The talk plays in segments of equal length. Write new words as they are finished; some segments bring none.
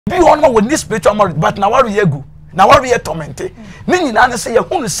Be on with this spiritual marriage, but now what we go. Now what we are tormented. Nini na say ya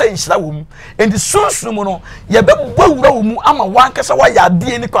hunu say nshira wo mu. And the sunsun no ye be bawura wo mu ama wan kasa wa ya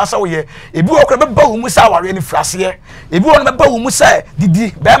de ni kwasa wo ye. Ebi wo kra be bawu mu say aware ni frase. Ebi wo no be bawu mu say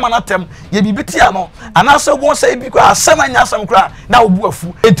didi be ma natem ye bibitia no. Ana say wo say bi kwa asem anya asem kra na obu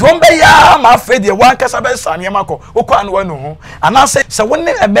afu. Etu on be ya ma afa de wan kasa be sane makọ. Wo kwa no wanu ho. Ana say wo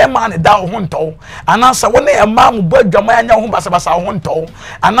ne e ma ne da ho nto. Ana say wo ne e ma mu badwama anya ho basabasa ho nto.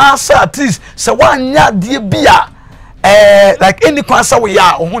 Ana say at least say wo anya de bia like any cancer we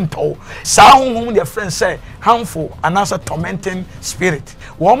are hunto sound their friends say harmful and answer tormenting spirit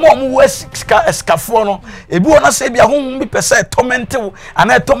one more west escafono a be on say be a home be per se tormenting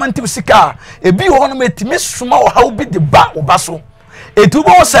and a tormenting sika a be on me small how be the back or basso. Etu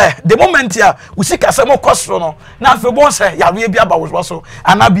bon say the moment ya we see kasemo kwastro no na afi bon say ya we bia ba wo so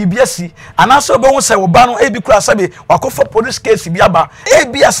ana bibia si ana so bon say wo ba no e bi kura sabe wakofa police case bia ba e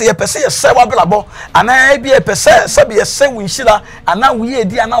bia say ye pese ye say wa belabo ana e bia pese sabe ye say wo nhira ana we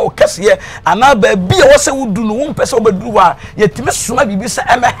edi ana wo kese ye ana ba bia wo say wo du no wo pese wo bedu wa ye timi suma bibi say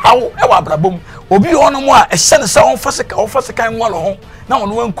eme hawo e wa belabo obi ono mo a e hye ne say won fasika nwa no ho na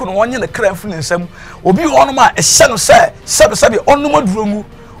ono wanku no wonye ne kra mfu ne nsam obi ono ma e hye no say sabe ono mo duromu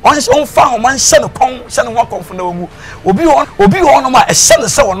on fa ho man hye no kon hye no wakonfo na wamu obi ono ma e hye no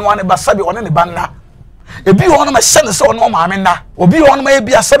say ono ane ba sabe ono ne banna ebi ono ma hye no say ono ma amena obi ono ma e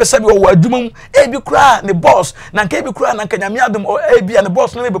bia sabe o adwumam e bi kura ne boss na nka e bi kura na nka nyame adom e bia ne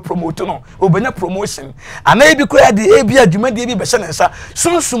boss no be promote no obenya promotion ana e bi kura de e bia adwuma de e bi be hye ne nsa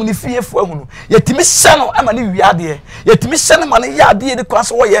sunsum ne fiefo ahunu yetimi hye no ama ne wiade yetimi hye no ma ne yade de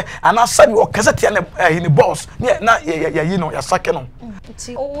kwaso wo ye ana sabe o kasa tia ne boss na yi no ya sake no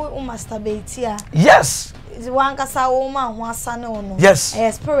ti o masturbate ya yes wan kasa wo ma ho asane no yes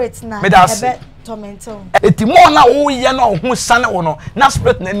spirit na ebe tormental etimo na wo ye na ho sane wo no na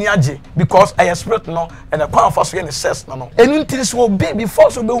spirit na ni age because I spirit no and the power for so ye says no enu ntiri so be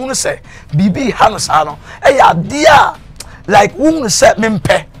before so be hunu say bibi ha no sa no ya dia like hunu say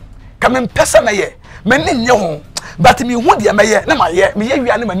mempe ka mempe sa na ye mani nye ho but me hu dia me ye na ma ye me ye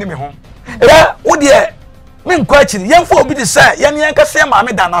wia na mani me ho wo dia me nkwa akiri yemfo obi de say ye ne yanka say ma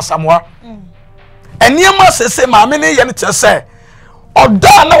me da na Asamoah eniema sese ma me ne ye ne che say odo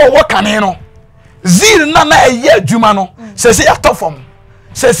na wo kane no zil na eye adwuma no sese ya tofom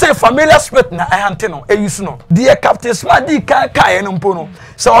sese familiar spirit na ahante no eyusu no de captain smart di kan kai no mpo no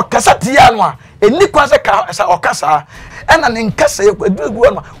se okasa tia no a eni kwase ka se okasa ena ne nkasa ye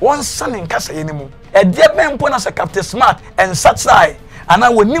kwadugu no won sa ne nkasa ye ne mu e de ben mpo na se captain smart en satsai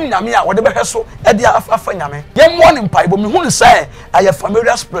ana wonim nyame a wode behweso e de afa nyame ye mo ne mpai bo me hunu say aye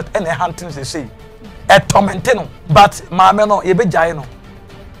familiar spirit en ahante sese e tormenting no but maame no ye bejae no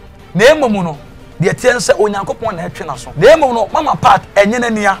na emomu no de tiense onyankopon na etwe na so na emomu no mama part enye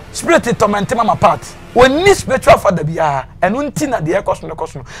nania spirit tormenting mama part oni spiritual father bia enu nti na de ekoso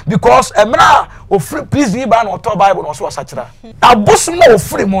no because emra o free prison ba na to bible no so wasachira abosu na o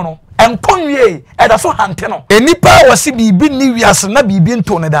free mo no enkonwie e da so hante no enipa wasi bibi ni wiase na bibi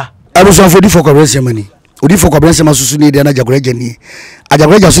nto ne da abuso afodi for correction mani odi for correction masusu ni de na jagoreje ni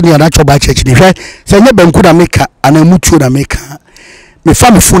ajagoreje so ni na choba church ni hwe se nye banku na meka ana mutuo na meka me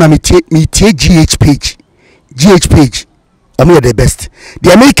family phone me tie GhPage am the best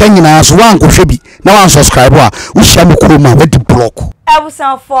the American nyina so wan ko hwebi na wan subscribe a wo hia me ko ma wadi block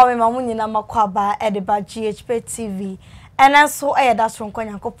ebusan for me ma mu nyina makwaba e de ba GhPage TV ena so e da so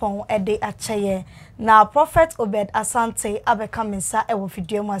nkonyankopon e de acheye na Prophet Obed Asante abeka mensa e wo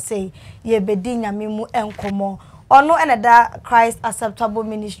video mu say ye bedi nyame mu enkomo ono eneda Christ Acceptable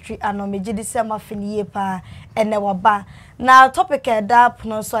Ministry ano megidi se mafiniye pa ene waba na topic da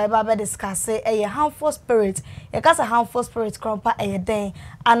puno so e ba be discuss e harmful spirit e kasa harmful spirit krompa e den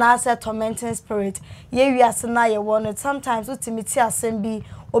ana se tormenting spirit ye wiase na ye won sometimes utimiti asem bi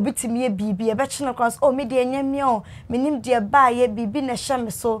obi timi ye bibi e be chine cross o me de nyame o menim de ba ye bibi na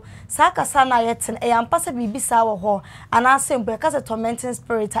hye so sa kasa na ye ten e ampa se bibi sa wo ho ana se mbo e kasa tormenting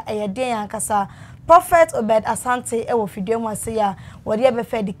spirit e den yankasa Prophet Obed Asante e wo fidie mu ase ya wo de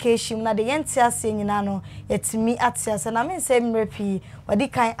be education na de yenti ase nyina no yetimi ate ase na me se mrepi wo de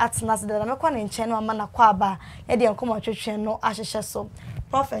kan atena se da me kwa ne nche no ama na kwa aba ye de nkomo twetwe no ahyehye so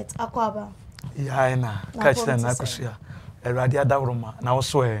Prophet akwaba ya na ka chira na akusua erade adawroma na wo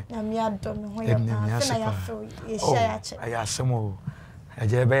so e na mi adom ho ya pa na ya fo ye sha ya che aya asemo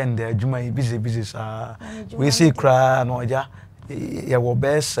eje be nde adwuma busy sa we see kra no ja ya wo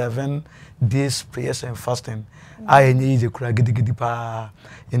be 7 days prayers and fasting I enye ize kura gidigidi pa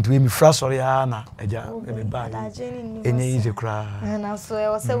into me frasori ya na eja me ba enye ize kura na so e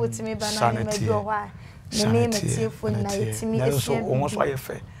wo se wutimi ba na me do ho me metiefo na yetimi eso won so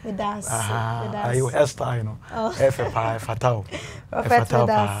ayefe me dance ayo hairstyle no efe pa fatal Prophet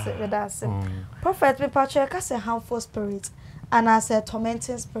Prophet me pacho ka say harmful spirit and as a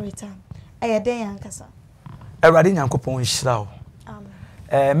tormenting spirit den yankasa Awurade Nyankopɔn hyira wo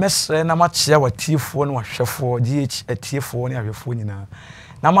amen mesre na makyea watiefo ne wahwefo GH atiefo ne ahwefo nyina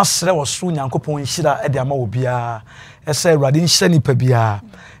na masre wo so Nyankopɔn hyira de ama wo bia ese Awurade nhyira nipa bia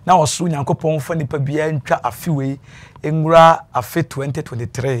na wo so Nyankopɔn fa nipa bia ntwa afiwe enwura afi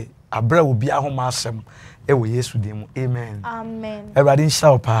 2023 abra wo bia ho masem ewo Yesu dim amen amen Awurade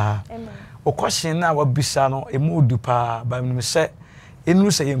nhyira wo pa amen o question na wabisa no emu du pa ba nim se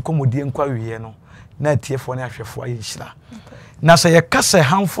enu se yenkomodie nkwa wiye no na tiefo ne ahwefo ayi nhyira na se ye kase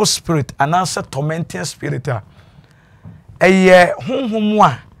harmful spirit ananse tormenting spirit a eye honhom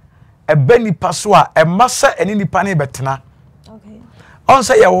a eba nipa so a emasa eni nipa ne betena okay on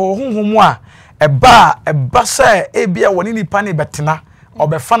se ye honhom a eba se ebia woni nipa ne betena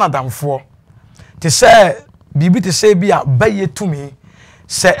obefa na damfo te se bibi te se bia baye tumi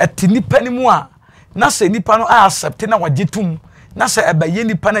se eti nipa ni mu a na se nipa no a accept na wagitum na se ebaye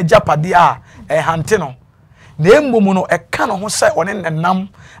nipa na japade a hante no na embomu no eka no ho se one nenam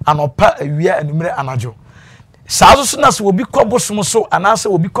anopa awia anumere anajo saazo so na se obi kobosom so anase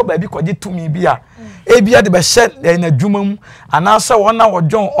obi koba bi kwagitumi bi a ebia de be hye na dwumam anase wona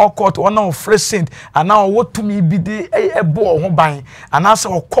wojon okot wona wo fresent ana wo tumi bi de ebo ho ban anase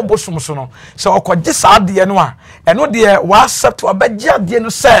wo kobosom so no se okogi saade no a eno de wa accept obagi ade no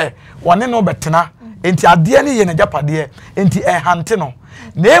se wone no betena enti ade ne ye na japade enti hante no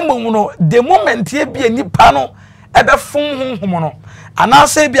na emom no the moment e bia nipa no ebe fun honhom no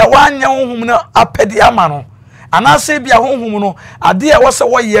anase bia wanya honhom no apede ama no anase bia honhom no ade a wose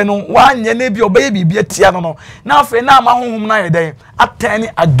woye no wanya na bia obaye bibia tia no na afi na ama honhom na yeden atani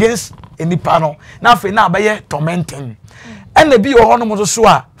against enipa no na afi na abaye tormenting ene bi wo hono mo so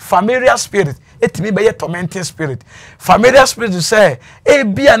a familiar spirit etimi baye tormenting spirit familiar spirit say e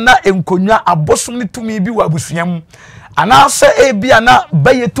bia na enkonwa abosom ni tumi bi wa abusuam anase ebia na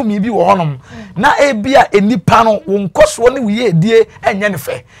baye tumi bi wo honom na ebia enipa no wonkoso ne wiye edie enye ne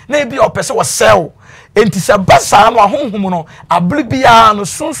fe na ebia opese wo sell enti se basa no ahonhom no abli bia no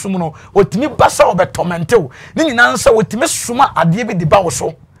sunsum no otimi basa obetormentew ni nyina nsa otimi suma ade bi de ba wo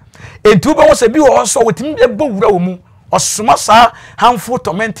so enti wo be wo se bi wo so otimi ebo wura wo mu osuma sa harmful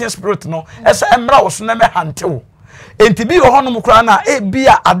tormenting spirit no ese emra wo so na me hantew enti bi wo honom kura na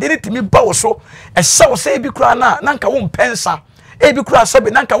ebia ade ne timi ba wo so ese wo se bi kura na nanka wo mpensa ebi kura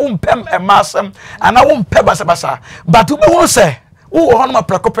sabe nanka wo mpem emasem ana wo mpe basa but wo be wo se wo honom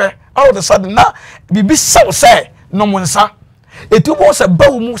prekope all of a sudden na bibi saw say no monsa etu bo se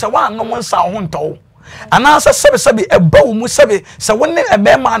bawo mu se wa no monsa ho nto ana sa sebe e bawo mu sebe se woni e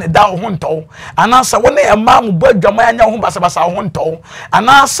mema ne da ho nto ana sa woni e ma mu badwama anya ho basa ho nto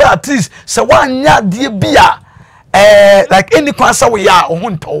ana sa at least se wa anya de bia like any kwasa we ya ho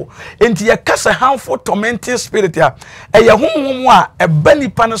nto enti ye kasa harmful tormenting spirit ya ye honhom a e ba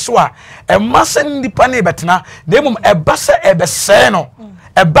nipa ne so a e masa nipa ne betena na emum e basa e be se no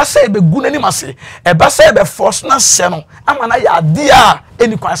eba se ebe gu nani mase eba se ebe force na se no amana ya ade a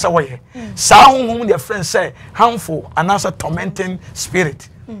eni kwan se wo ye sa honhom de friend say harmful and also tormenting spirit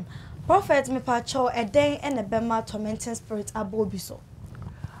Prophet me pa cho eden ene be ma tormenting spirit abobi so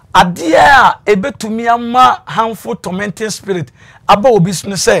ade a ebetumi ama harmful tormenting spirit abobi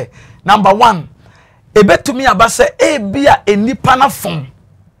so say number 1 ebetumi aba se ebia enipa na fom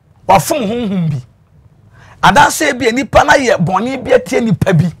wa fom honhom bi adanse bi enipa na ye boni bi atie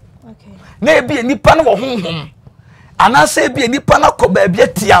nipa bi okay na ebi enipa na wo honhom anase bi enipa na koba bi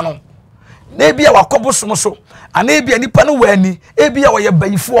atia no na ebi a wakobosom so ana ebi enipa na wani ebi a woye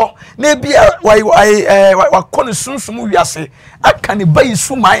bayifo na ebi a wakone sunsum wiase aka ne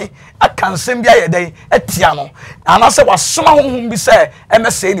bayisuman aka nsem bi ayeden atia no anase wasoma honhom bi se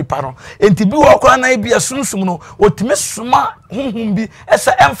emese enipa no enti bi wo kora na ebi asunsum no otime soma honhom bi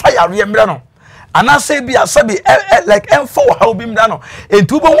ese emfa yare mre no anase bi asabi like emfo how bi mda no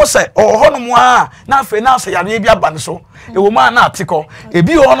enti ubo wo se ohonom a na afi na ase yare bi aba ne so e wo ma na atiko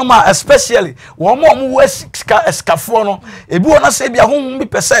ebi ohonom a especially wo mo wo eskafo no ebi wo na se bi ahonhom bi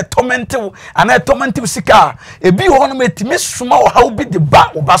pese tormentive ana tormentive sika ebi ohonom etime suma how bi de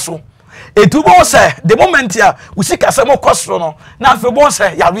ba wo ba so etu bo se the moment ya usika se mo kosoro no na afi bo se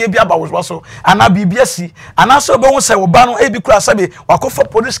yare bi aba wo so ana bibia si ana so bo se wo ba no ebi kura sabe wakofa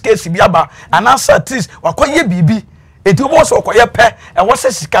police case bi aba ana sa at least wakoye bibi enti wo so okoye pe e wo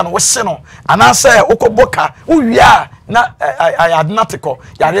se sika no wo se no anase okoboka uwia na adnatiko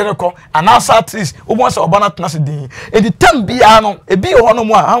yare ko anase at least wo so obana tena se din enti tam bia no ebi ho no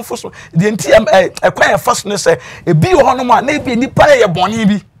mu a hanfo so de enti ekwan first no se ebi ho no mu a na ebi nipa ye boni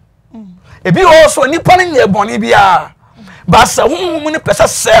bi ebi ho so nipa ne ye boni bi a ba sa hu ne pesa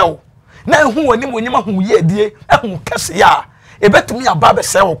sell na hu woni mo nyima hu ye die hu kese ya ebetumi aba be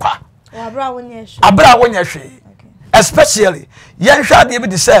sell kwa abra wonye hwe especially yen hwa de bi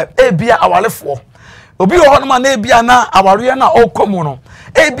de say ebia awalefo obi ho no ma na ebia na aware na okomu no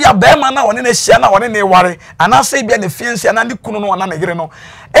ebia be ma na woni na hia na woni na ware anase ebia na fiansia na ne kunu no na yire no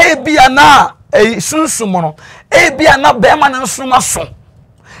ebia na sunsumo no ebia na be ma na nsuma so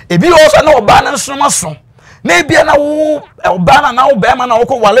ebi ho so na oba na nsuma so na ebia na wo oba na wo be ma na wo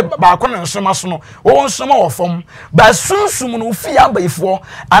ko wale ba ko na nsuma so no wo nsuma wo fom ba sunsumo no fi abaifo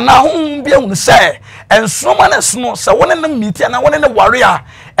ana ho bia hu say ensuma na so se woni na miti na woni na ware a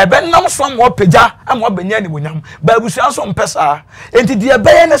ebe nam so am wo pagya am wo benya ni wonyam ba busuan so mpesa enti de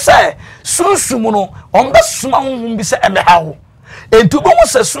ebe ne say sunsumo no on be suma ho bi se emehawo enti bo mo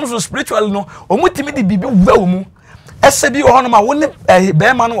se sunsumo spiritual no omutimi di bibi wa mu esebi wo no ma woni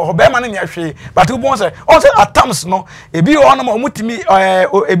be ma no wo be ma no ne ahwe but wo bon say on say at times no ebi wo no ma omutimi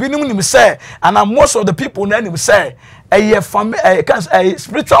ebi nim nim say and most of the people na nim say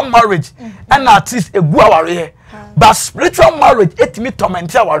spiritual marriage and artist egu aware but spiritual marriage etimi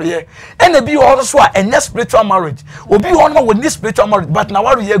torment aware and ebi wo so a enye spiritual marriage obi wo no ma woni spiritual marriage but na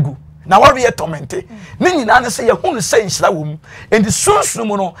ware egu na wari ye tormente ni nyina ne se ye hunu se nhira wo mu endi sunsun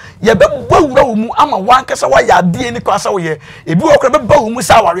no ye be bawura wo mu ama wankasa wa ya de ni kwasa wo ye ebi wo kra be bawu mu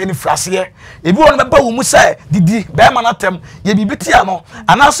sa wari ni frase ye ebi wo be bawu mu sa didi be ma na tem ye bibiti ya no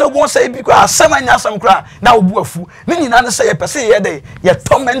anase wo se ebi kwa asem anya asem kra na obu afu ni nyina ne se ye pese ye de ye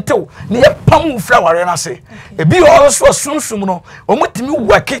tormente ni ye pam fra wari na se ebi wo so sunsun no omutimi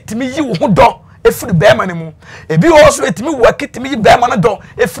wake timi yi wo ho do efiri bema ne mu ebi ho so etimi wakitimi yi bema ne do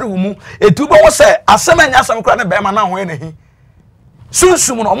efiri wo mu etubo wo se asema nya asem kra ne bema na ho ene hi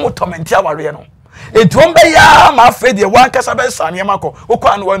sunsum no mo torment aware no etuom be ya ma afa de wankasa be sane makọ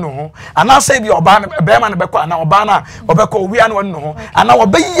okọ anu wanu ho ana se bi oba ne bema ne bekọ ana oba na obekọ owi anu wanu ho ana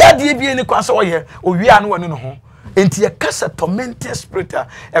oba ya de bi ni kwa se oye owi anu wanu ho enti ye kasa tormenting spirit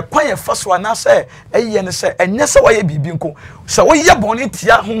ekwan ye faso na se eye ne se enye se waye bibi nko se woye boni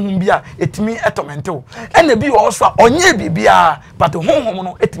tia honhom bia etimi etormente ena bi wo so onye bibia but honhom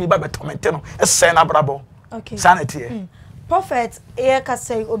no etimi ba betormente no ese na brabo okay sanity prophet ye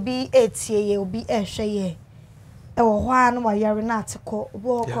kasa obi etie ye obi ehwe ye wo ho anu wa yare na ateko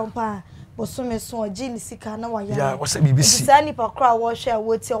obo kompa bosome so oji sika na wa yare yeah what's BBC sani pa kra wo hwe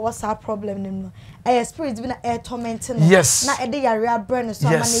woti what's our problem nim no spirit bi na tormenting yes na ede yare abrane so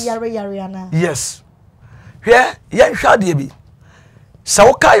amane yare ana yes hwe ye hwa de bi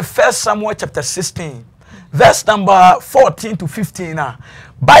so kai 1 Samuel chapter 16 verse number 14 to 15 na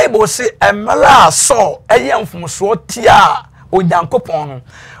Bible say emela so eye mfomso tia onyankopon no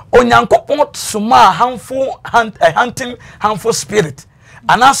onyankopon suma hunting harmful spirit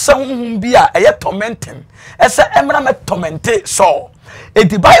anasa honhum bia eye tormenting ese emra me tormente so the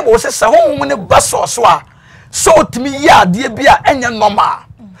Bible says se honhum ne baso so a so timi ya de bia enye normal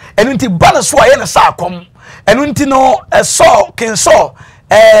enu nti bana so aye ne sa akom enu nti no so ken so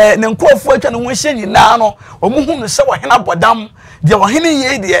ne nkofo atwa no ho hye nyina no omuhu no se wo hena bodam de wo hene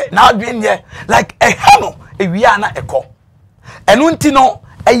ye de na adwen ye like hano ewia na eko enu nti no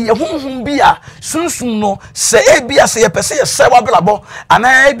eye honhum bia sunsun no se ebia se ye pese ye se wablabo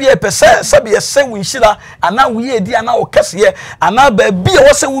ana ebia pese se be ye se winhira ana wiye di ana okese ye ana ba bia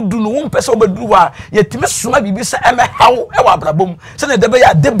wo se wudu no wo pese obeduru wa ye timi suma bibi se eme hawo e wablabom se ne de be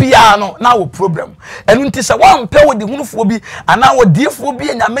ya de bia no na wo problem enu nti se wa mpe wo de hunufuo bi ana wo diefuo bi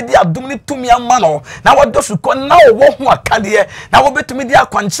nyame de adom ne tumi ama no na wo dosu ko na wo ho akade na wo betumi de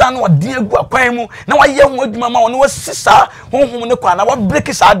akwancha no de egu akwan mu na wo ye ho adwuma ma wo no wo sisa honhum ne kwa na wo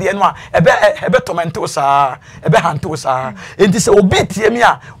break sa de no a ebe tormento sa ebe hanto sa enti se obi tie mi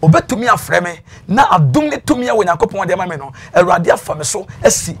a obetumi afre me na adom ne tumi a wonyankopon de ma me no awurade afa me so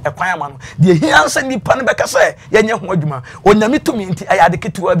asi ekwan ama no de hiansa nipa ne beka se yenye ho adwuma onyame tumi enti ayade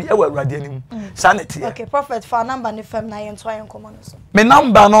ketewa bi ewa awurade anim sanity okay prophet for number ne fam na yento ayen komo no so me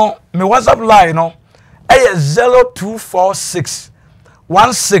number no me WhatsApp line no 0246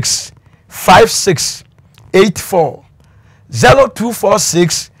 165684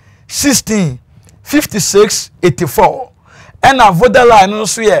 0246 16 56 84 and our voter line no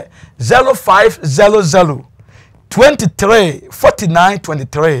so ye 0500 23 49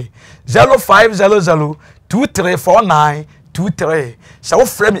 23 0500 2349 23 sɛ wo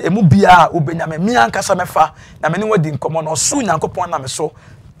frɛ me emu bia obenya me mi ankasa mefa na me ne wadi nkomo no so nyankopɔn na me so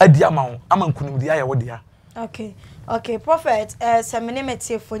adi ama wo ama nkunum dia ye wo dia. Okay, Prophet, semene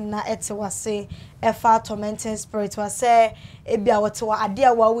metiefo na ete wase efa tormenting spirit wase ebia wote wa ade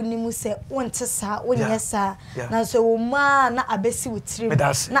a wa wonimu se wonte sa wonye sa na so wo ma na abesi wotiri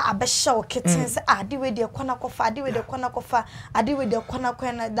na abehya wo keten se ade we de kwana kofa ade we de kwana kofa ade we de kwana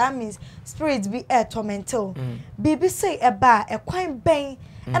kwana, that means spirit be tormental bibi say eba ekwan ben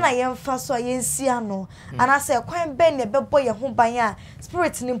ana yemfa so yensia no ana say ekwan ben ne bebo ye ho ban a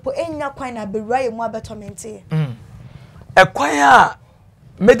spirit nimpo enya kwan na bewura ye mu abetormente ekwan a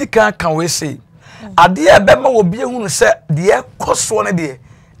medical can we say ade e be ma obi ehunu se de koso ne de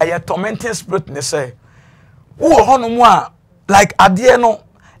eye tormenting spirit ne say wo hono a like ade no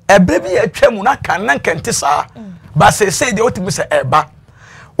ebe bi atwam na kan na kente saa ba say de otimi se eba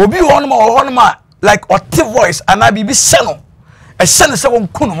obi hono ma like otte voice ana bibi se no e se ne se won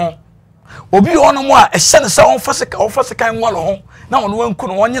kunu ho obi hono a e se ne se won fasika nwa no ho na won wan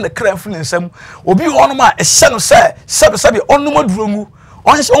kunu won nye ne kra mfu ne nsam obi hono a e se no se sebe onum aduromu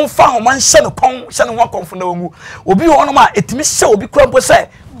on fa ho man se no kon se no konfo na wongu obi hono a etimi se obi kra mpo se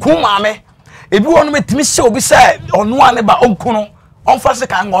ku maame ebi hono etimi se obi se onu ane ba onkunu on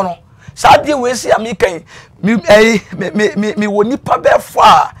fasika ngo no sa de we si amikan mi woni pa be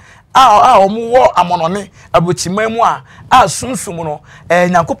fa omuwo amonone abochimam a sunsum no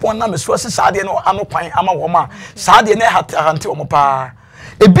nyankopon na meso sade no anokwan ama wo ma sade na hante wo pa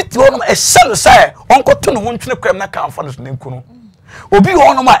ebiti wo no ehye se onkoto no ho ntwene kwam na kanfa no nkunu obi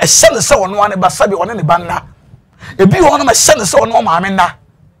wo no ma ehye se wono ane basabe one ne banna ebi wo no ma ehye se wono ma amena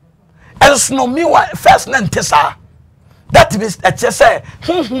eso no mi wa first na ntesa that means a chese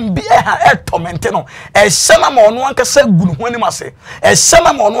be a torment no e sema ma ono ankasa gunu ho anim ase e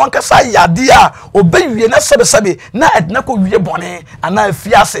sema ma ono ankasa yade a obewie na sebe na edna ko wie bone ana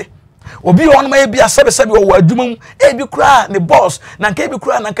afiase obi ono ma ebia sebe o adwumam ebi kura ne boss na nka ebi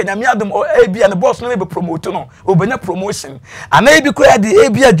kura na nka nyame adom ebia ne boss no be promote no obenya promotion ana ebi kura de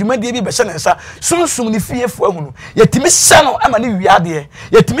ebi adwuma de ebi be hye ne nsa sunsum ne fiefo ahunu yetimi hye no ama ne wiade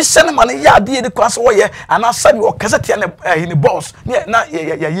yetimi hye no ma ne yade de kwaso wo ye ana sabi o kasete ne boss na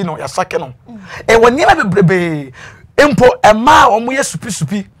yi no ya sake no woni na bebrebe empo ema omo ye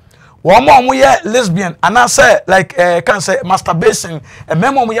supi Womo ye lesbian and I say like can say masturbation a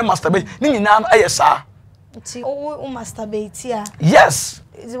memo ye masturbation ni nyina no ayesa ti o masturbate ya yes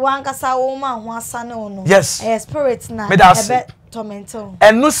one kasa wo ma ho asane no yes spirit na ebe tormental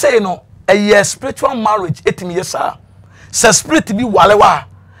and no say no a spiritual marriage etimi yesa se spirit bi walewa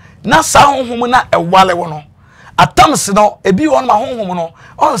na sa honhom na e walewo no atams no ebi won ma honhom no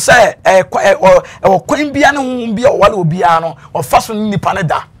on say e kwan bia ne honhom bia wale obi a no o faso nipa ne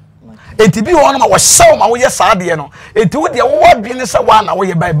da enti bi won ma wo hyew ma wo ye saade no enti wo de wo adwene se wa na wo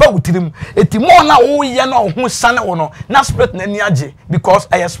ye ba wutirim enti mo na wo ye no ho sane wo no na spirit na ni age because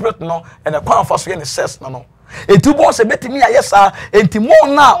I spirit no and the kwa faso ye ne ses no enti bo se betimi ayesa enti mo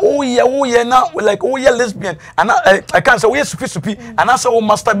na wo ye na like wo ye lesbian and I can say wo ye supi and I say wo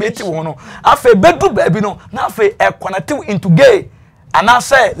masturbate wo no afa bedu ba bi no na afa e connect into gay and I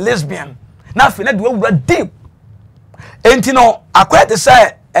say lesbian na afa na de wo deep enti no akwete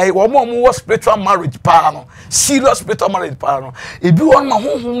say womo wo spiritual marriage pa no serious spiritual marriage pa no ebi won ma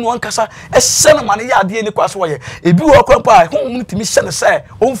honhom no ankasa ehye no ma ne yade ni kwaso wo ye ebi wo kwa pa honhom ni timi hye ne se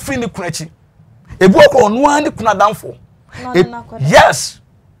on free ni kunachi ebi wo kwa no ani kuna danfo yes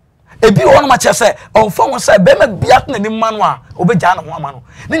ebi won ma che se on fa won se be ma biat na ni ma no a obeja na ho ama no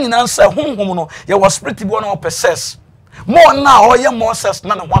ni nyina se honhom no ye wo spirit bi won possess mo na o ye mo ses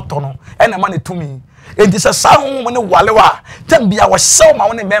na ne ho ato no e na ma ne tumi enti se sa honhom ne walewa tambia wo hyew ma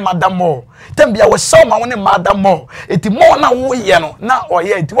woni mema da mo tambia wo hyew ma woni ma da mo enti mo na wo ye no na o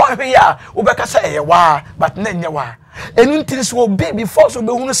ye enti wo hwe ya wo beka se ye wa but na nye wa enu ntiri so bi before so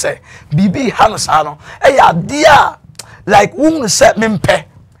be hunu se bibi ha no sa no e ya dia like hunu se mempe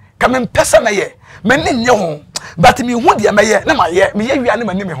ka mempe se me ye me ni nye ho but me hu dia me ye na ma ye me ye wia na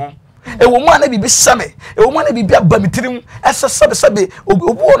ma ni me ho ewo mu ana bibi same ewo mu ana bibi abamitirim ese sebe obi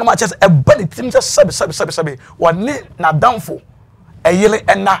wono ma chese eba ne tirim sebe woni na danfo eyele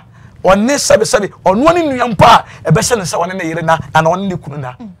ena woni sebe onu ani nuampa ebe hye ne se woni ne yele na ana woni ne kunu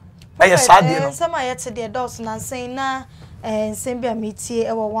na eye saade no sama yete de dos na sen na nsem bia metie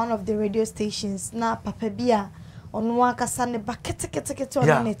ewo one of the radio stations na papa bia onu akasa ne ba kete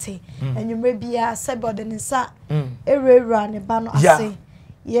onu nete enwumre bia sebe ode nsa ewura ne ba no ase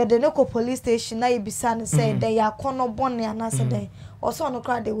ye de no police station na ibisa ne say de ya kono bone anase de oso no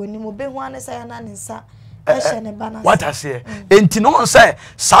kra de woni mo be hu ane say na ne nsa ehye ne bana what I say enti no say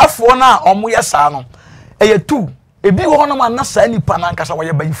safo na omo ye sa no eye tu ebi wo no ma na saa nipa na nkasa wo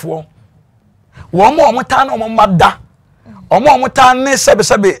ye bayifo wo mo ta na wo mada omo ta ne sebe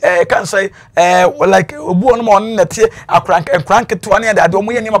kan say like obu no ma on nete akranke to ne ade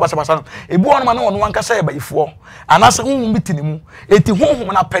omo ye ni ma basa no ebi wo no ma na wo nkasa ye bayifo anase honhum bitini mu enti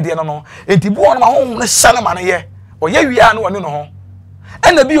honhum na pede no enti bu wo no ma honhum na hyane ma ne ye oye wia na woni no ho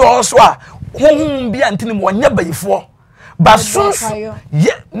ena bi wo so a honhum bi antini mu onye bayifo basus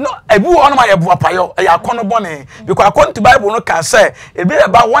ye no ebi wo no ma ye bua payo e akono bone because according to Bible no can say ebi e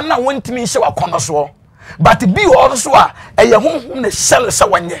ba won na wontimi hye wakono so but bi wo so a e ye honhum na hyele se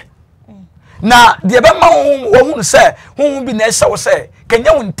wonye na de be ma honhum wo se honhum bi na hye wo se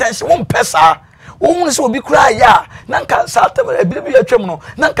kenya wo intention wo mpesa wo se obi kura ya nanka sata ebi bi atwam no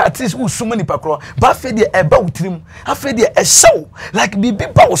nanka at least wo suma ni pakro ba fe de e ba wutirim afa de e sew like bibi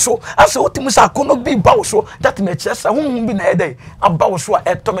ba wo so asa wotimu sa kono bi ba wo so that me chesa honhum bi na e dey aba wo so a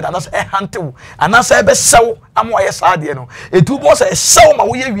e to me da na e hantew anasa e be sew ama ye sa de no etu bo se e sew ma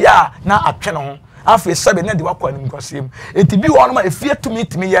wo ye wi a na atwe no ho afa sebe na de wakwa nim kwasem enti bi wo no ma efie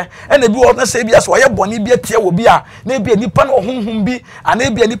tumi ye ena bi wo na se bi aso ye bone bi atie wo bi a na bi nipa na honhum bi ana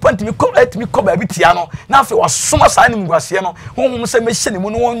bi nipa ntimi ko ba bi tia no na afa wasoma sa nim kwase no honhum se me hye ne mu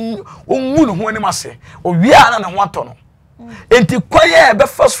no onwu no ho anim ase o wi a na ne ho ato no enti kwaye be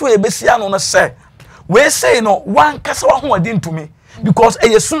fa so e be sia no se we say no wan kasa wa ho adi ntumi because e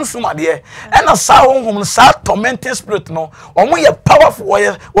yesunsum ade and na sa honhum sa tormenting spirit no omo ye powerful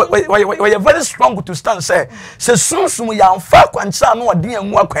we very strong to stand say sunsum ya amfa kwancha no ode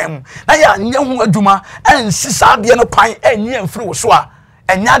anwu akwam na ya anya hu adwuma ansi sa ade no pan anyi amfiri wo so a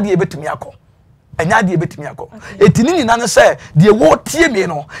enya ade betumi akọ enya ade betumi akọ etini nyina ne say de wo tie me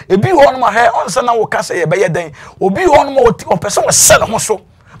no ebi ho no ma he onse na wo ka say ye be ye den obi ho no ma o person wo sel ho so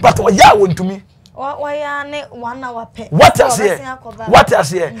but wo ya wo ntumi what is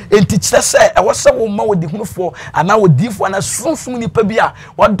here enti kire say e wo se wo ma wo di hunufo ana wo difo ana sunsun nipa bia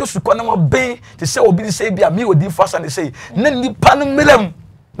wo do suko na wo ben te se obi se bia me wo difo asa ne sei na nipa no melem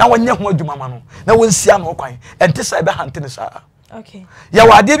na wonye ho adwuma ma no na wonsia no kwan enti se be hante ne sa okay ya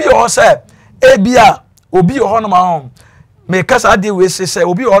wade bi ho se e bia obi ho no ma ho me kasa ade we se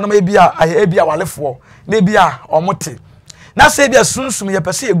obi ho no ma e bia walefo na bia omote na se bia sunsum ye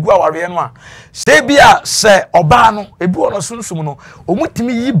pese egu aware no a se bia se oba no ebi ono sunsum no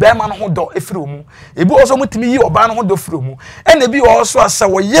omutimi yi bema no ho do efiri omu ebi oso omutimi yi oba no ho do efiri omu ena bi oso ase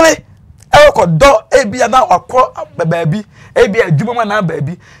wo yire e do ebia na akọ baabi ebia adwuma na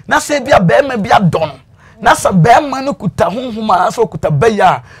baabi na se bia bema bia do no na sa bema no kuta honhum a so kuta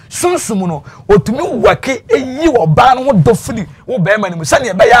baya sunsum no otumi wake eyi oba no ho do firi wo bema ni musa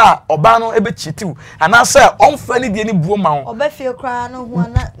ne baya oba no ebe chitiw ana sa onfa ni die ni buo ma ho oba fie kra no ho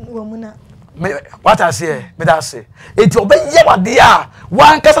na wo mu na what I say me da say eti oba ye wade a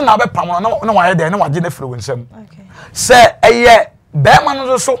wan kasa na be pam no na wa ye de na wa je na firi wo nsam okay se eye bema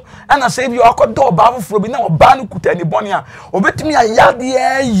no so ana se bi akodo oba foforo bi na oba no kuta ni bone a obetumi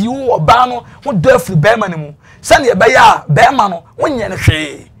ayade yi oba no ho do afiri bema ni mu se ne be ya bema no wonye ne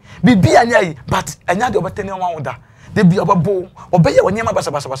hwe bibi anya yi but anya de obetani wan woda de bi obabo obeye wonyema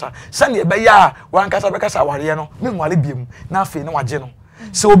basa se ne be ya wan kasa be kasa ware no me nwale biem na afi ne waje no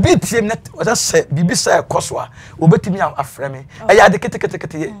se obi tiem net wada se bibi se ekoso a obetumi afreme eya de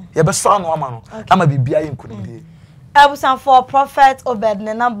ketekete ye be so anu ama no ama bibi ayi nkunide Ebusan for Prophet Obed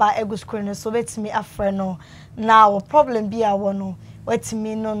ne number egu screen no so betimi afre no na wo problem bi a wo no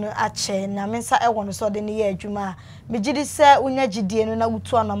wetimi no ache na mensa e wo no so de ne ye adwuma me gidi se unya gidie no na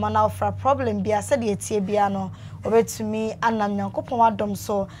wutu anoma na ofra problem bi a se de etie bia no obetumi anam Nyankopon adom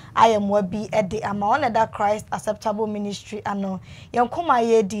so ayemwa bi e de ama on that Christ acceptable ministry ano yenkoma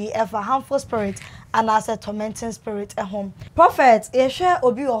ye di ever harmful spirit and as a tormenting spirit at home Prophet e hwe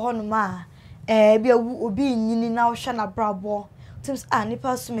obi wo ho no ma bia obi nyini na wo hwe na brabo tims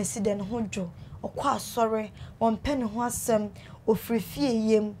nipa so mesi den ho dwo okwa asore won pene ho asem ofrefie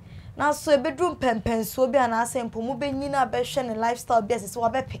yem na so ebedrum pempenso bia na asem pomu be nyina be hwe ne lifestyle bia se wo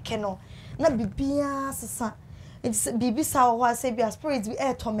be peke no na bibia sesa it's bibi sa wo ase bia spirit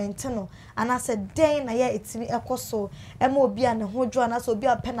bi torment no and as a den na ye etimi ekoso ema obi a ne ho dwo na so obi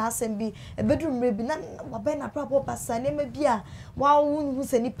a pena asem bi ebedrum rebi na wabe na brabo basa ne ma bia wa hu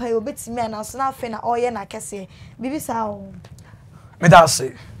se nipa e obetimi na so na afi na oye na kese bibi sa wo me da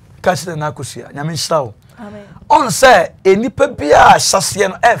say catch the nakosia nyame nshirawo amen on say enipa bia hyase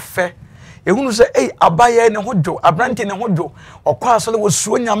no efe ehunu se abaye ne hodwo abrante ne hodwo okwa asole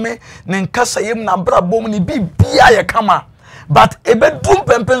wosuo nyame ne nkasa yem na brabom ne bibia ye kama but ebedum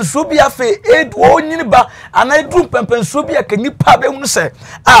pempenso bia fe edwo nyini ba ana edum pempenso bia ka nipa be hunu se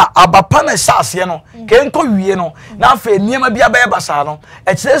abapa na hyase no ke nko wie no na fe niema bia ba basa no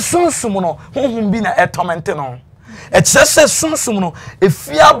e kire sunsum no honhum bi na torment no kyerɛ sunsum no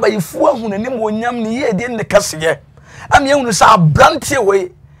efia abayifu ahunu ne monyam ne ye de ne kaseye am ye hunu sa abrantie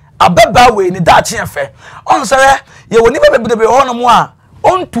we ababa we ne daache efe on sɛ ye woni bebrebe ho no mo a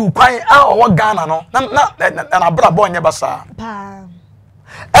ontu kwan a owo Ghana no na abrabɔ nye basa pa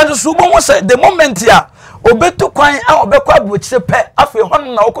and so bo say the moment ya obetu kwan a obekɔ abuokyire pɛ afi ho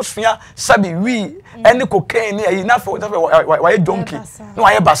na okosua sabi wi ene cocaine ne ayi na fo wa donkey no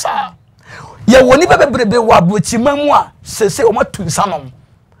wa basa ye woni bebrebe wa abuokyima mu a sese o matu nsanom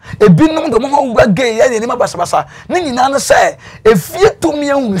ebinom do mo wura gay ya ne ma basa ne nyina no sɛ efie tumi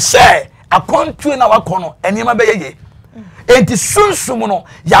ehunu sɛ akontue na wakono ene ma beyeye enti sunsum no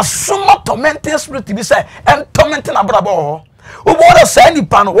ya suma tormenting spirit bi sɛ en tormenting abrabɔ ho obo da sɛ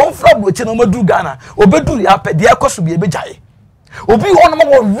nipa no won fra abuokyire no maduru Ghana obeduru ya pɛ de ekoso bi ebejae obi ho no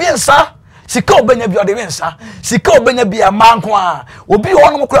mo wiensa sika obenya bi ode wiensa sika obenya bi amanko a obi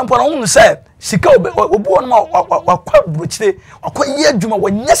ho no mo krampo no hunu sɛ sika obi ho no wakwa abuokyire wakwa ye adwuma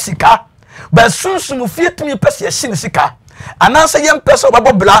wanya sika ba sunsum fie tumi pɛ sɛ ye sika anansa yem pese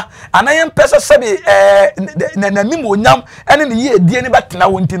obabobla anan yem pese sebi na nim onyam ene ne ye die ne batena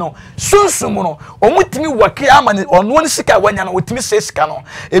wonti no sunsum no omutimi wake ama ne ono ne sika wanya no otimi se sika no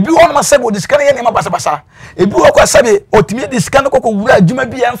ebi won ma sebi odisika ne ye ne ma basa ebi wo kwa sebi otimi disika no kokko wura adwuma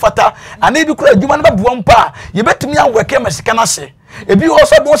bi ye mfata anan bi kura adwuma no babuo mpa ye betimi awake ma sika na se ebi wo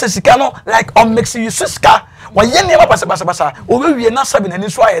so bo se sika no like on mix you sika wa ye ne ma basa obewie na sebi na ni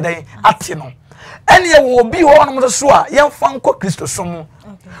so ayedan ate no ene obi ho no so a yemfa nko Kristo so mu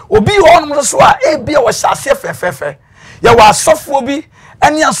obi ho no so a ebia wo hyase fefefe ye wa asofo obi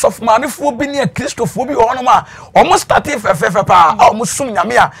ene asofo maamefo obi ne Kristofo obi ho no ma omo start fefefe pa a omo sum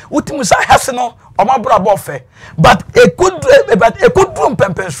nyame a utimu sa hase no omo brabo fe but ekudrum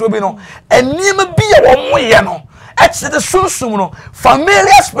pempenso bi no enima bi ye wo mo ye no etse de sunsum no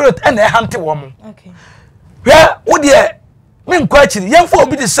familiar spirit ene hante wo mo okay hwe wo de min kwachiri yemfo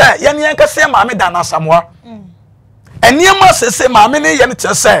obi de say ye ne yankase maame da na Asamoah eniema sese maame ne ye ne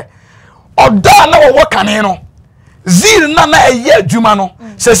kye say odo na wo kane no zil na eye adwuma no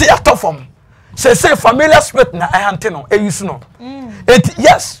sese ya tofom sese familiar spirit na ahante no eyusu no it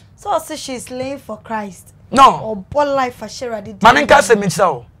yes so say she's laying for Christ no or born life for Shera did maame nka se menchira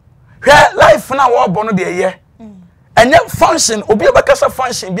o hwe life na wo bo no de ye enye function obi obekasa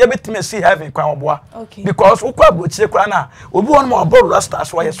function bi ebetime see heaven kwa oboa because ukwa abuochire kwa na obi won mo obo rasta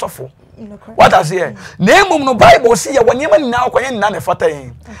so ye sofo what does here na emum no Bible see ye wonyema nina akwa nina ne fata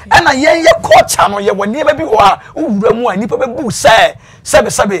yin ena yen ye culture no ye wonyema bi wo a uwura mu a nipa bebu say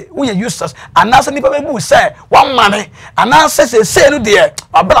sebe wo ye useless anase nipa bebu say wan mane anase se no de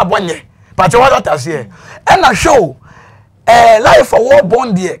abra bonye but what does here ena show life award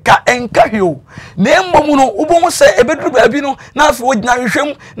bond there ka enka hio na emmom no ubom se ebeduru ba bi no na afi wogina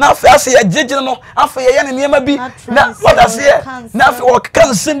hwehwem na afi ase ye jejene no afi ye ne niema bi na what does here na afi wo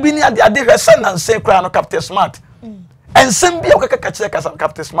kansem bi ni ade hwese na nse kra no Captain Smart ensem bi o kaka kire ka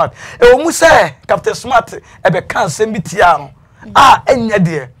Captain Smart e wo mu se Captain Smart ebe kansem bi tia no a enya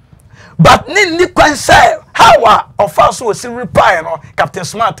de but ni kwan se how of us we see reply no Captain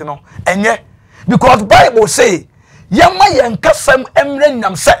Smart no enye because Bible say yama yankasam emre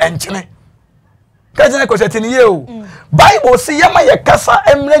nyam se enchene kajene ko setini ye o Bible say yama yakasa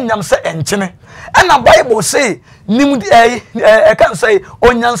emre nyam se enchene na Bible say nimudi kan say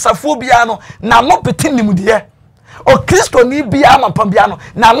onyansafo bia no na no peti nimude o Kristo ni bia mapam bia no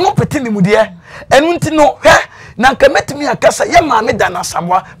na no peti nimude enu nti no hwe na nkametimi akasa yama me da na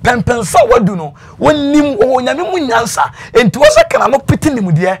Asamoah pempenso wadu no wonim onyame mu nyansa enti wo se kana no peti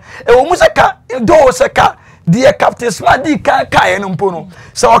nimude e wo mu se ka do se ka die Captain Smart di kan no mpo no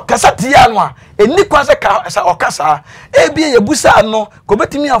se okasa tia no a eni kwa se ka se okasa ebie yebusa no ko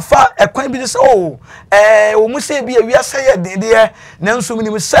betimi afa ekwan bi se o wo mu se ebie wiase ye dede na nso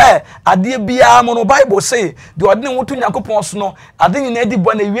minim se ade bia mo no Bible say de ode ne wotu Yakobon so no ade ni na di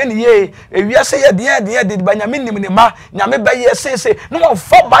bo na ewie ne ye wiase ye de ba nyame nim ne ma nyame ba ye se no mo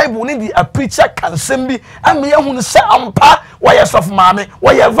fa Bible ni di a preacher kansem bi am ye hunu se ampa wa ye sof maame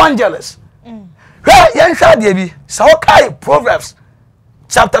wa ye evangelist yen hwa de bi sa okay Proverbs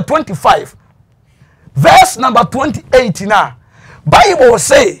chapter 25 verse number 28 na Bible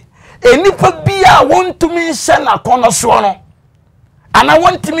say enipa bia wontumi hye na kono so no ana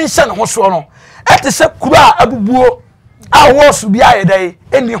wontumi hye na ho so no ete se kura abubuo a wo so bia yedai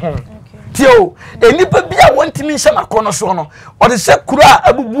eni ho tio enipa bia wontumi hye na kono so no o de se kura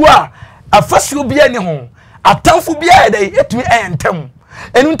abubuo a afasuo bia eni ho atamfo bia yedai etumi entem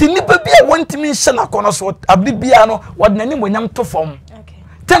enu nti nipa bia wontimi hye na kono so abdi bia no wode nani monyam to fom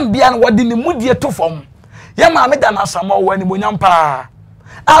tem bia no wode ni mudie to fom ya maame da na Asamoah wani monyam pa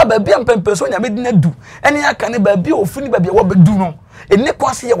a baabi ampempeso nyame di na du ene aka ne baabi ofuni baabi wo bedu no eni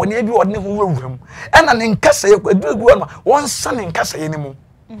kwase ye woni abi wodne ho wuram ena ne nkasa ye kwadugu no won sa ne nkasa ye ne mu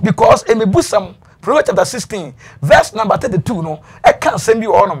because emebusam Proverbs chapter 16 verse number 32 no e kan sem bi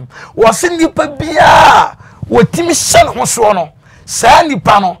onom wo se nipa bia wotimi hye ne ho so no saa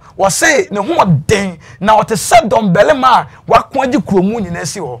nipa no wo se ne ho den na wo te sedom belema wako agi kromu nyina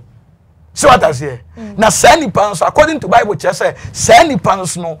si ho. So what I say? Na saa nipa so according to Bible che say saa nipa no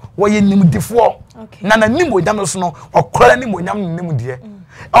so no wo ye nimdifo na na nimonyam no so no okora nimonyam nimdie.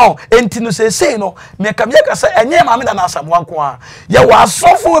 Oh, enti no say no me ka say enye ma me da na Asamoah nko a ye wa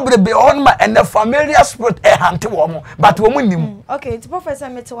asofo ebrebe on ma ene familiar spirit e hante wo mo but wo mu nim. Okay, the professor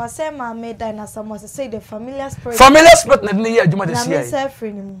me to say ma me da na Asamoah say the familiar spirit na ne ye adwuma de say. Na me say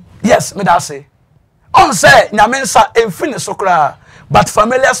free ni mu. Yes, me da say. On say nyame nsa emfini so kra but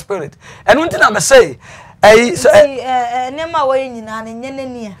familiar spirit. And one thing I must say nema wo nyina ne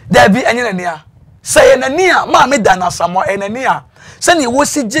nyenania. There be enyenania. Say enania ma me da na Asamoah enania. Sani wo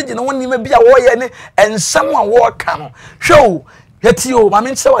si jeje na woni ma bia wo ye ne ensam a wo ka no hwe yeti o ma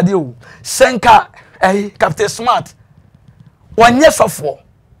me nse wade o senka Captain Smart wonye sofo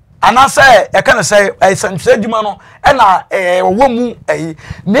ana say e kana say sanhwe adwuma no e na wo mu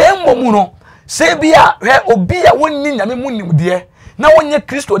na emom no se bia hwe obi a wonni nyame mu nimde na wonye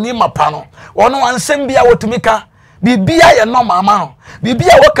Kristo ni mapa no ono ansem bia wotumika bibia ye no mama no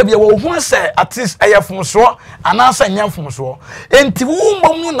bibia waka bia wo hu se at least ayefumso anasa nyamfumso enti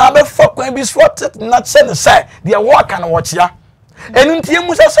wumom na be fakwan bi so na se ne sai de waka na wochia enu ntie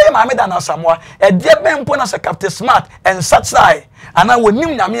musa sai ma me da na Asamoah e de bempo na se Captain Smart en satsai ana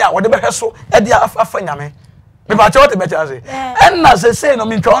wonim nyame a wode behweso e de afa nyame me ba chote be chase en na se no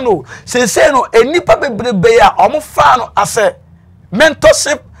me twa no se no enipa bebrebe a omo fa no ase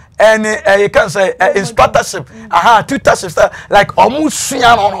mentorship and you can say instructorship tutorship like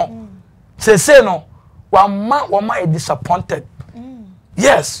omusua no say no wama is disappointed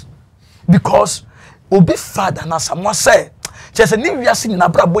yes because obi father na Asamoah say say ni wiase ni na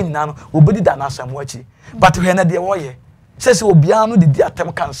brabo nyina no obedi da na Asamoah chi but we na de wo ye say obia no de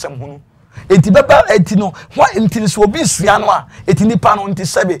atem kan sam hunu enti beba enti no ho enti so obi sua no a enti nipa no enti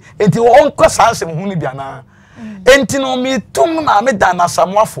sebe enti won kwasa sam hunu bia na enti no mi tum na me da na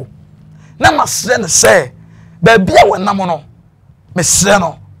Asamoah fo na masre ne se ba bia wonam no me sre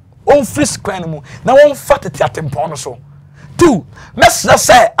no on free square mu na won fatete atempon no so two mesre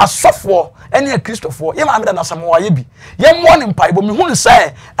se asofo ene Christopher ye ma me da na Asamoah ye bi ye mo ne mpai bo me hu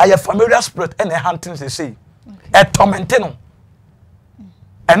se aye familiar spirit ene hunting say e torment no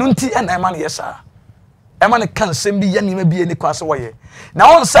enu nti ene ma ne yesa e ma ne kan sem bi ye ni ma bi eni kwase wo ye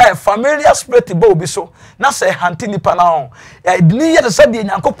na on say familiar spirit bo obi so na say hunting nipa na on e dini ye se de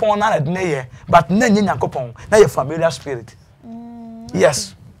Nyankopon na de ne ye but na nye Nyankopon na ye familiar spirit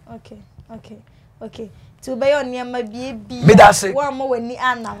yes okay to be on yama bi wa mo wani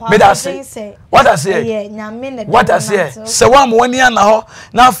ana ho what I say what I say wa mo wani ana ho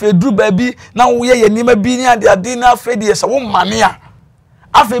na afa duru ba bi na wo ye nima bi ni ade na afa de se wo mane a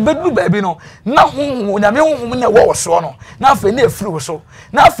afa beduru ba bi no na hu nyame hu na wo so no na afa na efiri wo so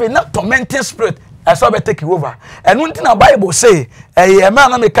na afa na tormenting spirit as I take you over and one thing the Bible say a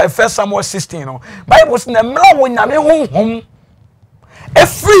man na make 1 Samuel 16 no Bible say na mra wo nyame hu a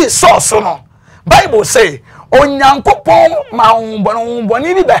free source no Bible say Onyankopon ma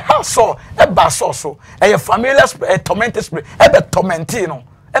unboni ni be ha so e ba so e familiar spirit tormented spirit e be tormenti no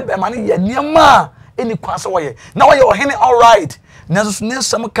e be mane ye niam eni kwase wo ye na wo ye ohene all right na so ne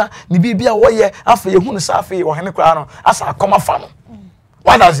samka ni bibia wo ye afa ye hu ne sa afa ye ohene kra no asa akoma fa no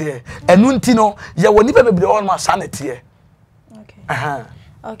what does he enu nti no ye woni be bebre on ma sanity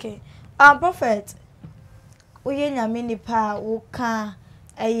okay prophet oye nyame nipa wo ka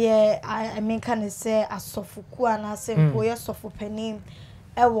I mean can say asofuku ana say boye sofopani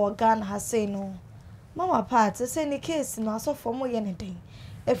e wo Ghana ha say no mama part say ni case no asofo mo ye ne den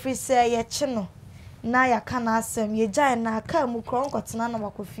every say ye che no na ya kana asem ye gyan na aka mu kro nkotena na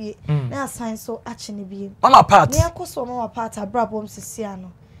makofie na asan so a che ne biem mama part ne akoso mama part abrabom sisia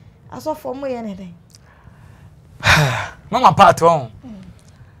no asofo mo ye ne den mama part on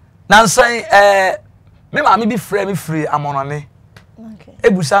na say me ma me bi free amonone okay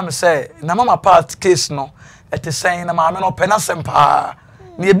ebusa me say na mama part case no ete say na ma me no pena sempa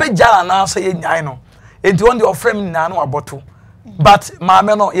na ye begya na say ye nyan no enti won de ofrem na no aboto but ma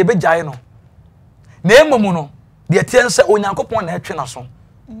me no ye begya no na emomu no de tien say Onyankopon na etwe na so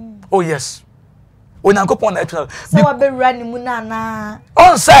oh yes Onyankopon na etwe na so wa bewura ni mu na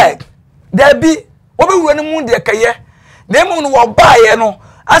on say there be wo bewura ni mu de kaye na emomu no wo baaye no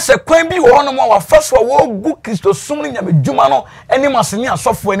ase kwan bi wo no mo wa faso wo gu Kristo sum ni nyame dwuma no enim ase ni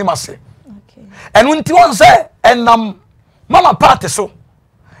asofo enim ase enu nti won se enam mama part so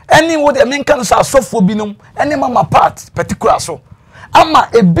eni wo de menka no sa asofo binum eni mama part particular so ama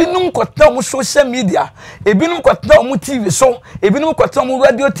ebinum kwata mu social media ebinum kwata mu TV so ebinum kwata mu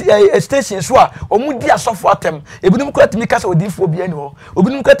radio station so a omu di asofo atem ebinum kwata mi kasa odifo bia ni ho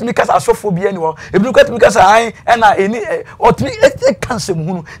ebinum kwata mi kasa asofo bia ni ho ebinum kwata mi kasa an na eni otimi kansem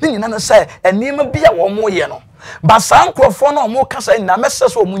hunu ni nyina na say enima bia wo mo ye no basa nkrofo no mo kasa na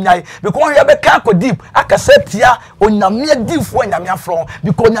message so munyai because we be kan ko deep akasa tia onyame difo onyame afro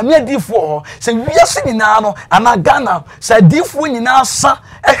because onyame difo se wiase nyina no ana Ghana se difo nyina sa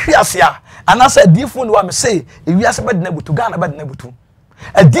ehwiase a ana se difo no wa me say wiase be na butu Ghana be na butu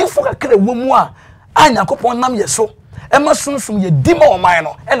difo kakra wo mu a anyakopon nam yeso ema sunsum ye dima oman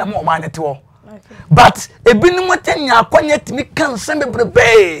no ena ma oman ne te ho but ebinum tanya akwanya timi kan sembe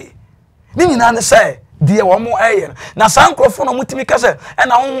brebe ni nyina ne say die wo mo ayer na sankrofo no mutimi kase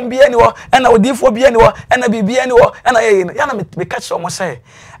ena honhom bia ni wo ena odifo bia ni wo ena bibia ni wo ena ye ya na me kache wo say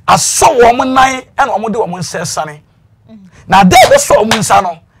aso wo mo nan ena wo de wo nsesane na de be so wo nsa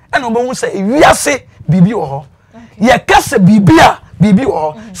no ena wo hu say wiase bibi wo ho ye kase bibia bibi wo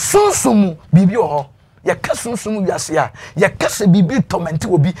ho sunsumu bibi wo ho ye kase sunsumu wiase a ye kase bibi torment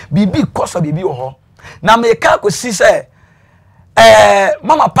wo bibi koso bibi wo ho na me ka ko si say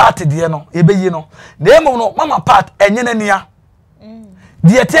mama part de no ebeyi no na emo no mama part enye nania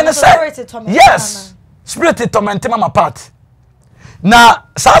de tie ne say yes spirit torment mama part na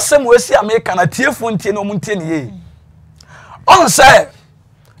sasem wesi America na tiefo ntie no muntie ne ye on say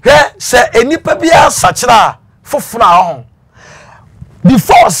se enipa bia sachira foforo ahon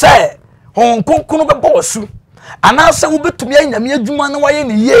before say hon konkunu be bosu ana se wo betumi anyame adwuma na waye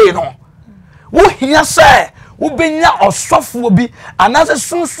ne ye no wo hia say ubenya osofo bi anase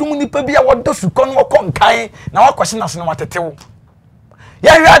sunsum nipa bi a wodo suko no konkan na wakwahye nase no watetewo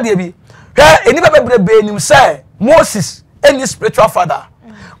ya hwa de bi hwa enipa bebrebe enim say Moses any spiritual father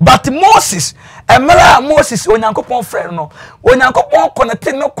but Moses emra Moses onyankopon friend no onyankopon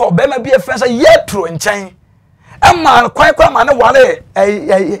connect no ko be ma bi e friend say Yetro nchen emma kwan ma ne wale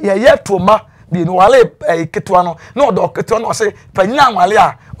Yetro ma bi no wale ketwa no no do ketwa no say panyina wale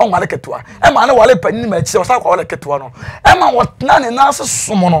a on wale ketwa ema na wale panyin ma chi o sa kwa wale ketwa no ema wotna ne na so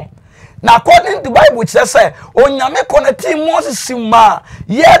somo no na according to Bible it say onyame connect Moses ma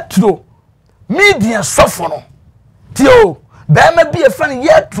Yetro median sofo no tio be ma bi e fan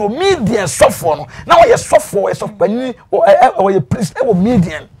Yetro median sofo no na wo ye sofo e sofo panyin o ye priest e wo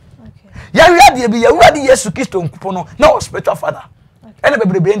median ya wiade bi ya wiade Yesu Kristo nkupo no na spiritual father ene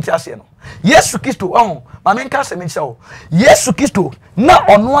bebrebe nti ase no Yesu Kristo ma men ka se me nche o Yesu Kristo na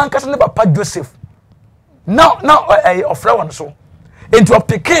ono ankasa ne papa Joseph na ofra one so into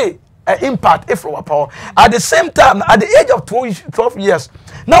optike impact ifro wapa at the same time at the age of 12 years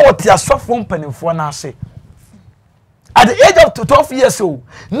now what ya sofo mpanimfo na ase at the age of 12 years old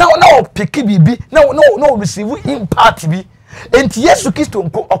now optike bibi no receive impact bi enti Yesu Kristo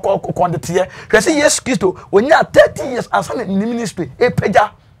okondete hwese Yesu Kristo onya 30 years answer in ministry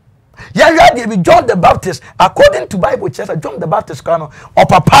epeja ya ready be John the Baptist according to Bible church John the Baptist kano o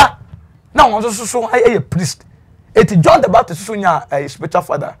papa na won so a priest eti John the Baptist so nya a spiritual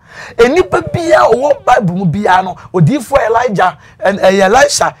father enipa bia o Bible mu bia no odifo Elijah and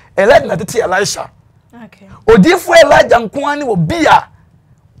Elisha na tete Elisha okay odifo Elijah nkoani wo bia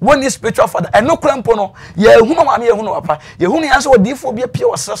one is spiritual father and no crampo no ye hunu ma me ye hunu papa ye hunu yan so odifo bia pie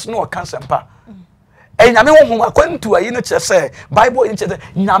wasas no cancer mpa nyame honhom according to ayi no say Bible in chese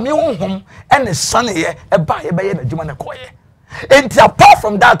nyame honhom ene sane ye eba ye be ye na djuma na koye enti apart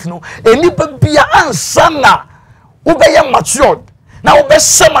from that no enipa bia ansana wo be ye matured na wo be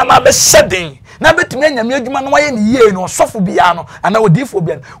sema na be shedding na betumi nyame adwuma no waye ne ye no sofo bia no ana odifo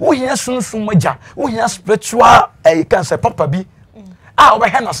bia wo hia sunsun magya wo hia spiritual cancer papa bi wo be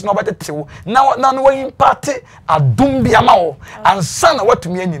henas no betetewo na no impact adum bia ma wo ansana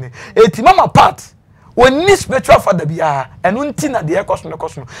watumi anyine eti mama part when spiritual father bia enu nti na de ekoso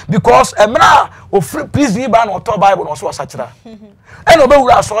no because emra o free prison ba na to Bible no so wasachira eno be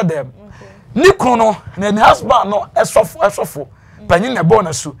wura so dem ni kono na ni husband no esofo panyin na born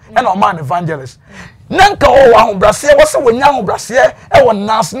asu ena o man evangelist nanka o wa ho brase wo se wonya ho brase e wo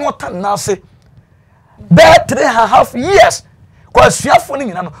nas no tan nase be 3.5 years kwa suafo ni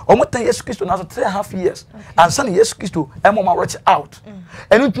nyina no omutan Yesu Kristo na so 3.5 years and son Yesu Kristo emoma reach out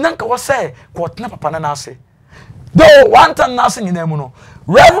enu nanka wo say ko tena papa na nase do one time nase nyina mu no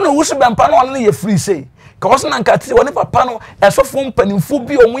reverend wusu bempa no one ye free say ka wo nanka ti woni papa no esofo mpanimfo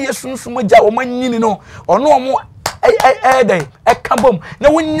bi omo Yesu nsum gya omo nyini no ono omo dey e kabom na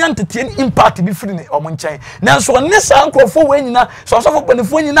wonya ntete impact bi firi ne omonchen na so ne sa nkrofo we nyina so so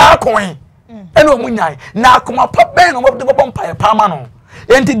panifo nyina akon ene omunyai na akoma pa ben no mobde bobom pa pa ma no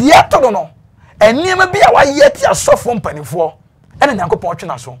enti de atodo no enema bi a waye ti asofo mpanifo ene nyankopon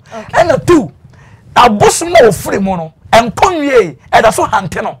twena so ene tu abosum na ofure mu no enkonwie e da so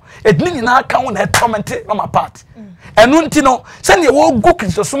hante no edini nyina aka wo na etormente no ma part enu nti no se ne wo gu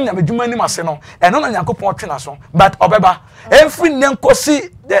Kristo sum nya medwuma ni mase no eno na nyankopon twena so but obeba every nenkosi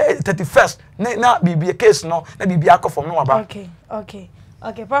the 31st na bibia case no na bibia akofom no waba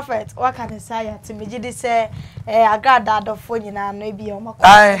okay prophet what can I say to me jidi say agrada adofo nyina no ebi o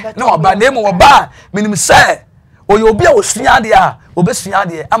makọ no oba na emu oba minim say oye obi a osua de a obesua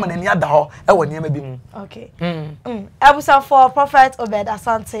de ama na ni ada ho e wo niam bi mu abusa for Prophet Obed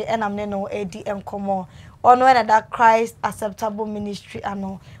Asante enamne no edi enkomo ono na that Christ acceptable ministry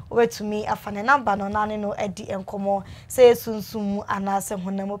ano obetumi afane number no nane no edi enkomo say sunsumu anase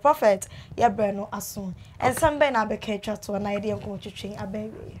honam prophet yebre no aso ensambe na beka twa to na edi enkomo twetwen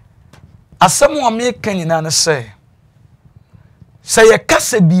abewe Asamoah me kan nyina ne say ye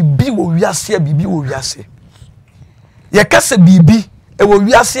kase bibi wo wiase bibi wo wiase ye kase bibi e wo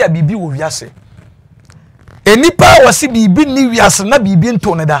wiase bibi wo wiase enipa wasi bibi ni wiase na bibi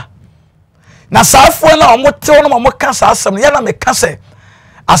nto ne da na saafo na omote no mo ka sa asem ya na me ka se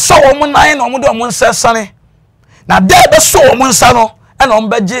aso wo mo nan na omo de omo nsa sane na de be so wo mo nsa no e na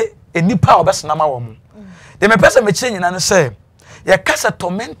ombeje enipa obesena ma wo mo de me pese me kire nyina ne se ye kasa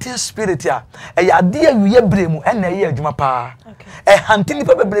tormenting spirit ya e ya de awiye bremu e na ye adwuma pa e hanti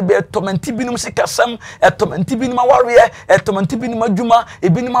nipa bebrebe tormenti binum sikasam e tormenti binum aware e tormenti binum adwuma e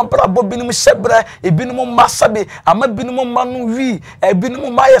binum abrabo binum sebre e binum masabe ama binum manu wi e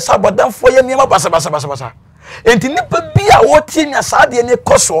binum maye sabodanfo ye niam basa enti nipa bia wo tinya saade ne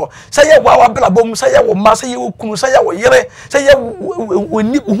koso se ye wa brabom se ye wo ma se ye wo kunu se ye wo yere se ye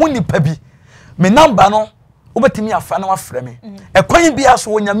wo nipa bi me number no obetimi afa na wafrɛ me ekwan bia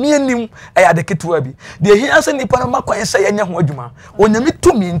so onyame anim ayade ketewa bi de hia se nipa no makwan se yenya ho adwuma onyame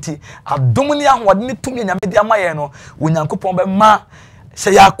tumi nti adom ne ahode ne tumi nyame de amaye no onyankopɔn be ma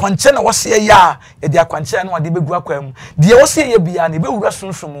se ya kwanche na wose ya e de akwanche na wade begu akwam de wose ye bia ne be wura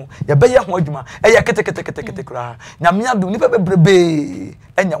sunsumu ye be ye ho adwuma eye kete kura nyame adom nipa bebrebe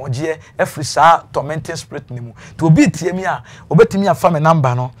enya woje efri saa tormenting spirit nimu to obi tie mi a obetimi afa me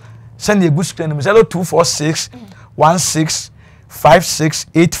number no send a good screen 0246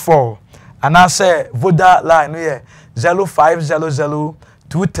 165684 and I say Voda line here 0500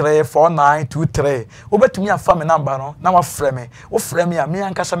 234923 obetumi afa me number no na wa frɛ me wo frɛ me a me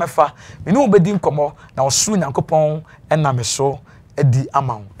ankasa mefa me no obedi nkomo na osu nyankopɔn ɛna me so edi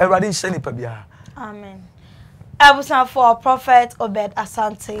amawo Awurade nhyɛ nipa bia amen abusan for Prophet Obed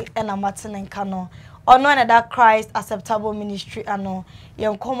Asante ɛna matene nka no ono na that Christ acceptable ministry ano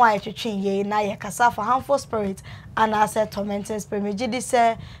yenkomo ayetwetwen ye na ye kasa for harmful spirit and asset tormenting spirit me gidi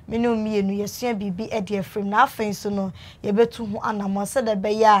se menu mienu yesua bibi e de afrim na afen so no ye betu ho anamo se de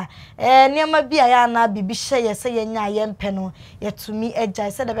be ya niam bia ya na bibi hye ye se ye nya ye mpe no yetumi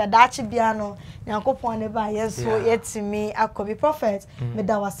agya se de be daachi bia no yankopon ne ba ye so yetimi akobi prophet me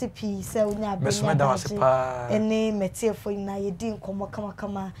da wase pi se unya be ene metiefo na ye di nkomo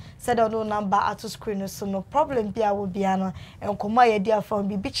kama se de no number ato screen so no problem bia wo bia no enkomo ye di afon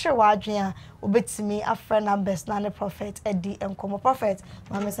bibi kire wa adwen a obetimi afra numbers na ne prophet edi enkomo prophet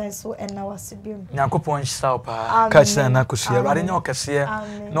mama say so enna wasibim nyankopon hisa pa ka kire na kosia Awurade nya okese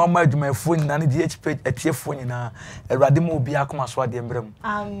na o ma adwumafo nyina ne GhPage atiefo nyina Awurade mu obi akoma so ade mbrem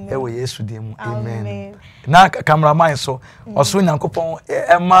e wo Yesu dim amen na cameraman so oso nyankopon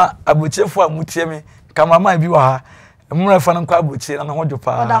ema abochefo amutie me cameraman bi wa ha mura fa no kwa abochie na ho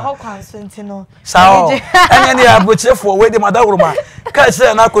dwopa oda ho kwanso ntino sao enya ne abochefo we de madawroma ka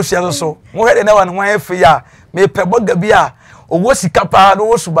kire na kosia so mo hede na wa no afi ya me pebo gabi a owo sika pa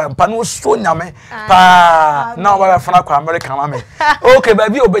no suba mpa no so nyame pa na wa fa na kwa America ma me okay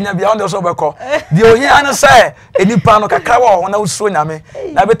baby obenya bia on so beko de ohi an say enipa no kakra wa na so nyame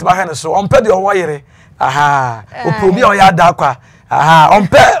na betuma he ne so on pe de owo yere aha oprobi o ya da kwa aha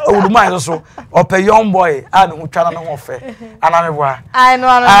ompe uruma so ope young boy anu hutwana no hofe anameboa I know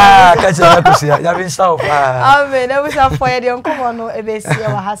ka che ko sia ya bin stop amen na we say for ye de nkomo no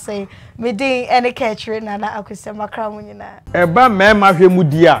ebesia wa ha say me din ene catcher na akwese makra mu nyina eba mema hwe mu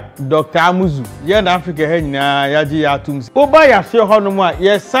dia Dr. Amuzu ye na Africa ha nyina ya ji ya tum oba ya hwe ho no mu a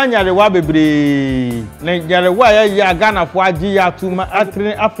ye sanyare wa bebre na yare wa ya Ghana fo aji ya tum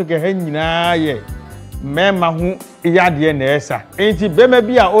atrene Africa ha nyina ye mema hu iyade na esa enti bema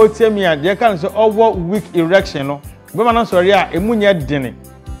bi a o tiemi a de kan so owo weak erection no bema no sori a emunye dene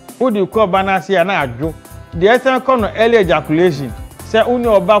odi ko ba na ase ya na adwo the essence kono early ejaculation se uni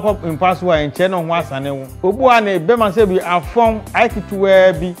oba ko impaso a enche no ho asane wo obu a na be ma se bi afon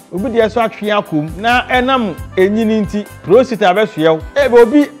aikituwa bi obi de so atwe akom na enam enyini nti prostate abesoye ebe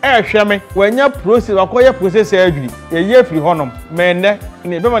obi ehweme wanya prostate wakoye process adwiri eye firi honom menne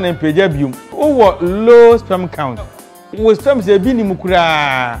na be ma na mpeja biom wo low sperm count wo sperm se bi ni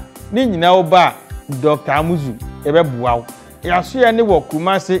mukura ni nyina oba Dr. Amuzu ebe buawo yaso ye ne wo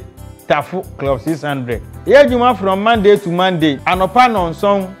Kumasi Tafu Club 600 yejuma from Monday to Monday anopa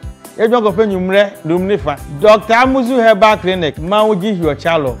nonson yejuma ko fe nyumre lumnifa Dr. Amuzu Herbal Clinic Mawuji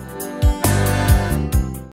Hiochalo